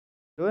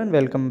Hello and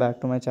welcome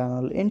back to my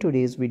channel. In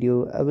today's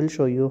video, I will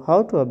show you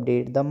how to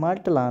update the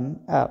Matalan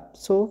app.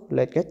 So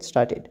let's get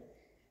started.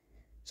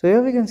 So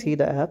here we can see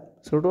the app.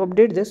 So to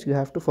update this, you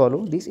have to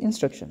follow these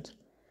instructions.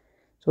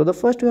 So the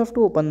first you have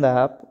to open the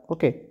app,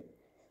 okay.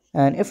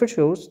 And if it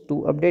shows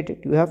to update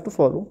it, you have to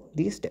follow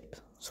these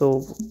steps.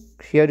 So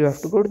here you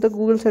have to go to the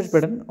Google search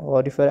button,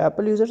 or if you're an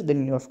Apple user,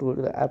 then you have to go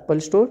to the Apple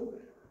Store.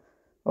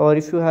 Or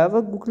if you have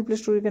a Google Play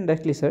Store, you can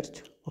directly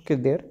search, okay,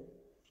 there.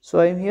 So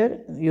I'm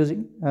here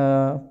using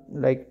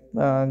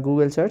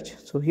Google search.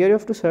 So here you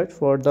have to search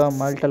for the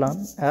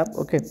Matalan app,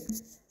 okay.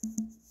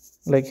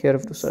 Like here you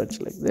have to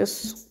search like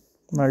this,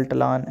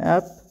 Matalan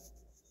app.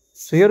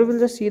 So here you will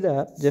just see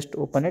the app, just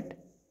open it,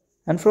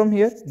 and from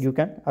here you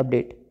can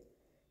update.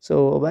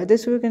 So by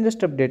this you can just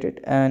update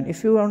it, and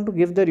if you want to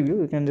give the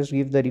review, you can just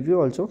give the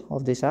review also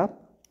of this app.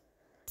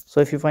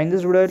 So if you find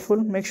this video helpful,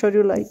 make sure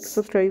you like,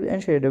 subscribe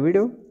and share the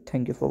video.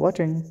 Thank you for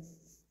watching.